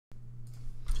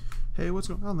Hey, what's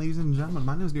going on, ladies and gentlemen?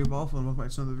 My name is niofalpha and welcome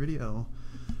back to another video.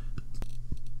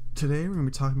 Today we're going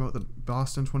to be talking about the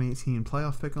Boston 2018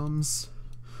 playoff Pickems.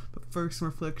 But first, some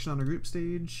reflection on the group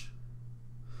stage.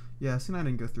 Yeah, C9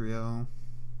 didn't go 3-0,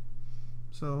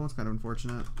 so it's kind of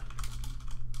unfortunate.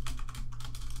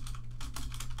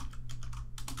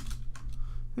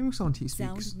 Maybe we saw on T-Speak,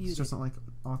 it's just not like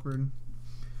awkward.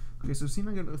 Okay, so C9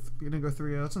 gonna go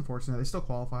 3-0. It's unfortunate. They still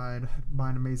qualified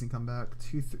by an amazing comeback.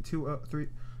 2-2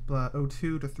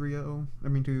 to 3-0. I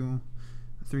mean to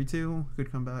 3-2.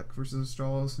 Good comeback versus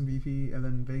Straws and VP, and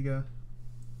then Vega.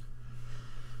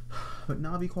 But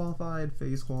NAVI qualified,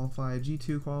 FaZe qualified,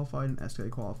 G2 qualified, and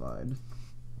SK qualified.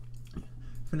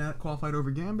 FNATIC qualified over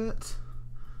Gambit.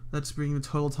 That's bringing the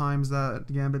total times that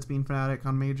Gambit's being FNATIC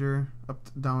on Major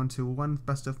down to 1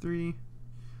 best of 3.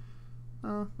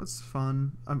 That's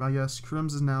fun. I guess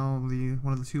Pickems is now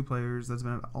one of the 2 players that's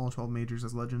been at all 12 majors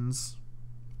as legends.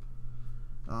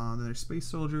 Then there's Space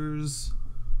Soldiers,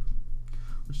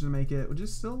 which didn't make it, which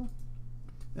is still,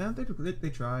 yeah, they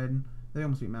tried. They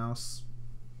almost beat Mouse.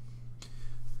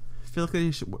 I feel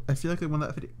like they won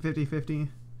that 50-50.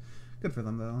 Good for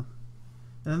them though.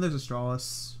 And then there's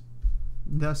Astralis.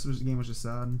 This game was just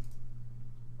sad.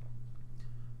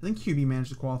 I think QB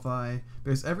managed to qualify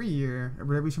because every year,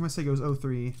 every time I say goes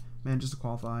 0-3, manages to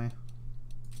qualify.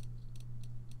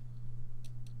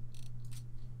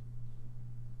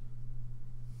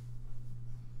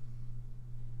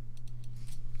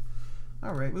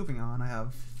 Alright, moving on. I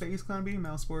have FaZe Clan beating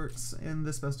Mouse Sports in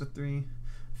this best of 3. I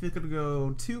feel like it could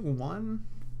go 2-1.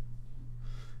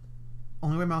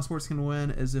 Only way Mouse Sports can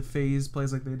win is if FaZe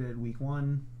plays like they did week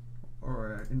 1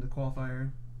 or in the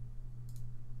qualifier.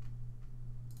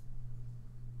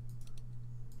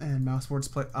 And Mouse Sports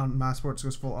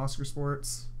goes full Oscar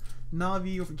Sports.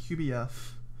 NAVI over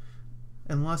QBF.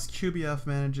 Unless QBF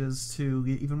manages to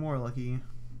get even more lucky,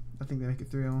 I think they make it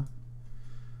through.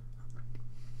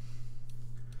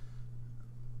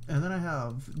 And then I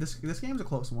have this game's a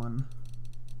close one,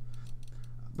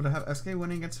 but I have SK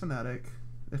winning against FNATIC.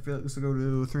 I feel like this will go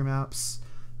to 3 maps.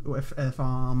 If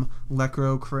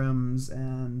Lecro, Crims,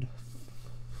 and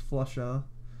Flusha.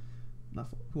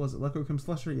 Who was it? Lecro, Crims,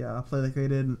 Flusha? Yeah, play like they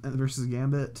did versus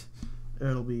Gambit.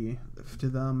 It'll be to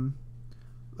them.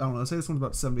 I don't know. Say this one's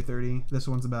about 70-30. This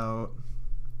one's about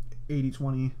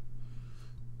 80-20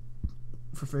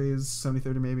 for FaZe.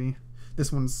 70-30 maybe. This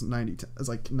one's 90. It's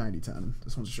like 90-10.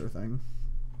 This one's a sure thing.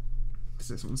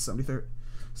 This one's 70-30,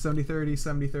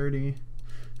 70-30.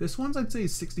 This one's, I'd say,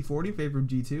 60-40 in favor of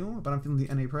G2, but I'm feeling the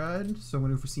NA pride, so I'm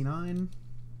going to go for C9.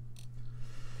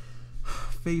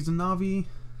 FaZe and NAVI.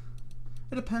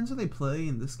 It depends how they play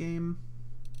in this game,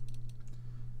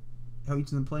 how each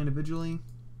of them play individually,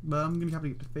 but I'm going to have to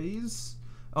get to FaZe.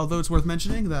 Although it's worth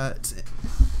mentioning that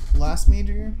last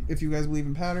major, if you guys believe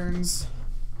in patterns,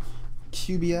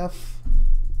 QBF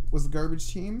was the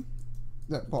garbage team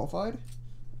that qualified,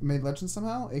 made legends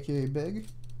somehow, aka Big,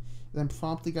 then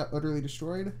promptly got utterly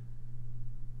destroyed.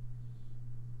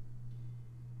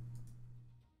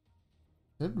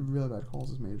 They had really bad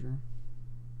calls this major.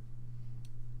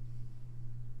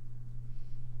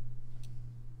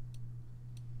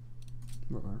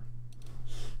 Whatever.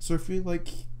 So I feel like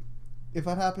if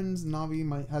that happens,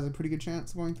 NAVI has a pretty good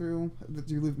chance of going through.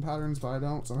 You believe in patterns, but I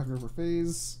don't, so I'm going to go for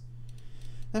FaZe.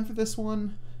 And for this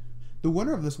one, the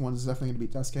winner of this one is definitely going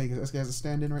to beat SK because SK has a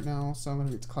stand-in right now, so I'm going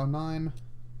to beat Cloud9.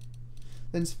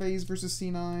 Then it's FaZe versus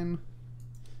C9. I'm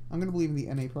going to believe in the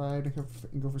NA pride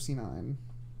and go for C9.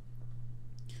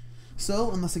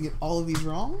 So, unless I get all of these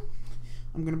wrong,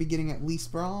 I'm going to be getting at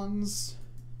least bronze.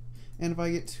 And if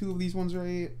I get 2 of these ones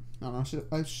right, I don't know,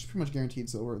 I should pretty much guaranteed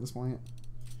silver at this point.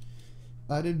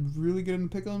 I did really good in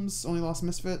Pickems, only lost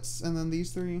Misfits, and then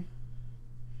these 3.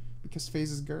 Because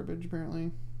FaZe is garbage,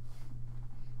 apparently.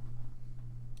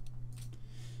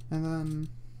 And then,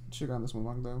 should have gotten this one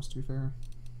wrong though, to be fair.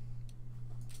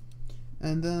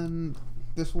 And then,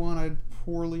 this one I did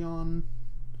poorly on.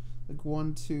 Like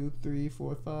 1, 2, 3,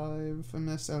 4, 5. I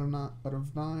missed out of 9.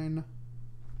 I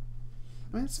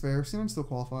mean, it's fair. C9 still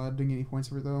qualified. Didn't get any points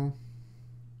for it though.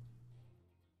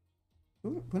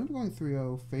 Who ended up going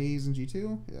 3-0? FaZe and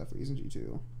G2? Yeah, FaZe and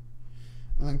G2.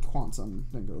 And then Quantum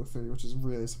didn't go 3, which is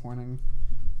really disappointing.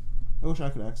 I wish I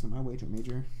could X them. I way too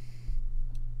major.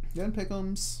 Then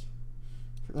Pickems.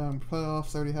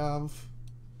 Playoffs I already have.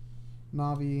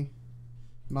 NAVI.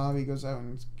 NAVI goes out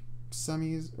in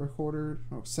semis or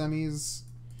semis.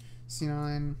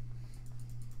 C9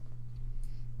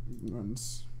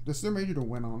 runs. This is their major to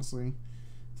win, honestly.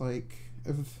 Like,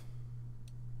 if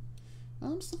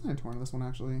I'm still kind of torn on this one,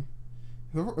 actually.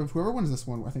 Whoever wins this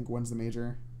one, I think wins the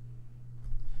major.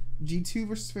 G2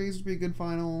 versus FaZe would be a good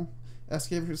final.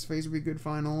 SK versus FaZe would be a good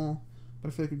final, but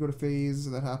I feel like it could go to FaZe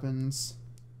if that happens.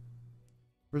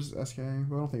 Versus SK,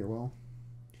 but I don't think it will.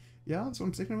 Yeah, that's what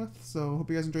I'm sticking with. So hope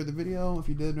you guys enjoyed the video. If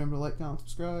you did, remember to like, comment,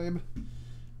 subscribe.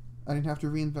 I didn't have to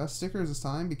reinvest stickers this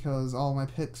time because all my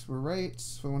picks were right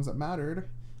for the ones that mattered,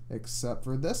 except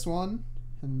for this one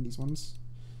and these ones.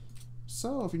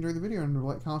 So if you enjoyed the video, remember to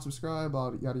like, comment, subscribe,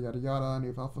 yada yada yada.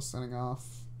 niofalpha signing off.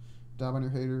 Dab on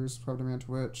your haters. Subscribe to me on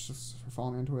Twitch.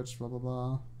 Follow me on Twitch. Blah blah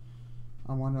blah.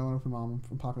 I'm one open mom.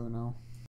 I'm popular now.